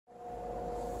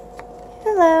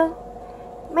Hello,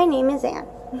 my name is Anne,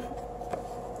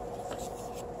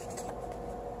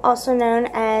 also known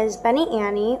as Bunny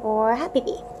Annie or Happy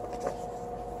Bee.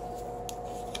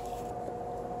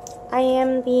 I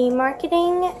am the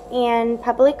Marketing and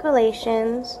Public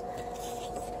Relations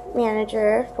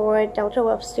Manager for Delta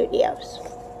Wolf Studios.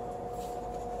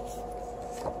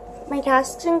 My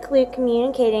tasks include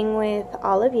communicating with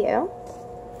all of you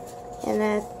in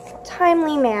a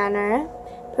timely manner,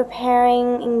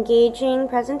 preparing engaging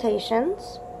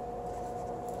presentations,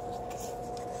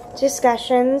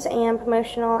 discussions, and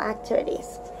promotional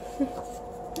activities.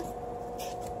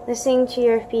 Listening to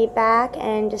your feedback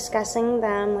and discussing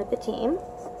them with the team.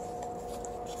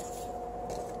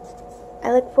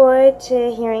 I look forward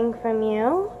to hearing from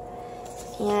you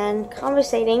and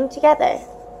conversating together.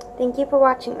 Thank you for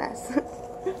watching this.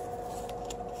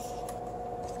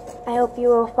 I hope you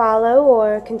will follow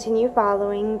or continue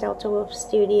following Delta Wolf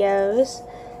Studios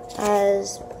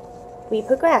as we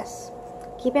progress.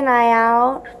 Keep an eye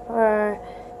out for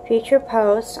future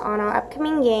posts on our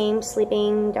upcoming game,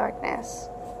 Sleeping Darkness.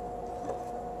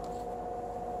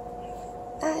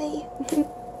 Bye.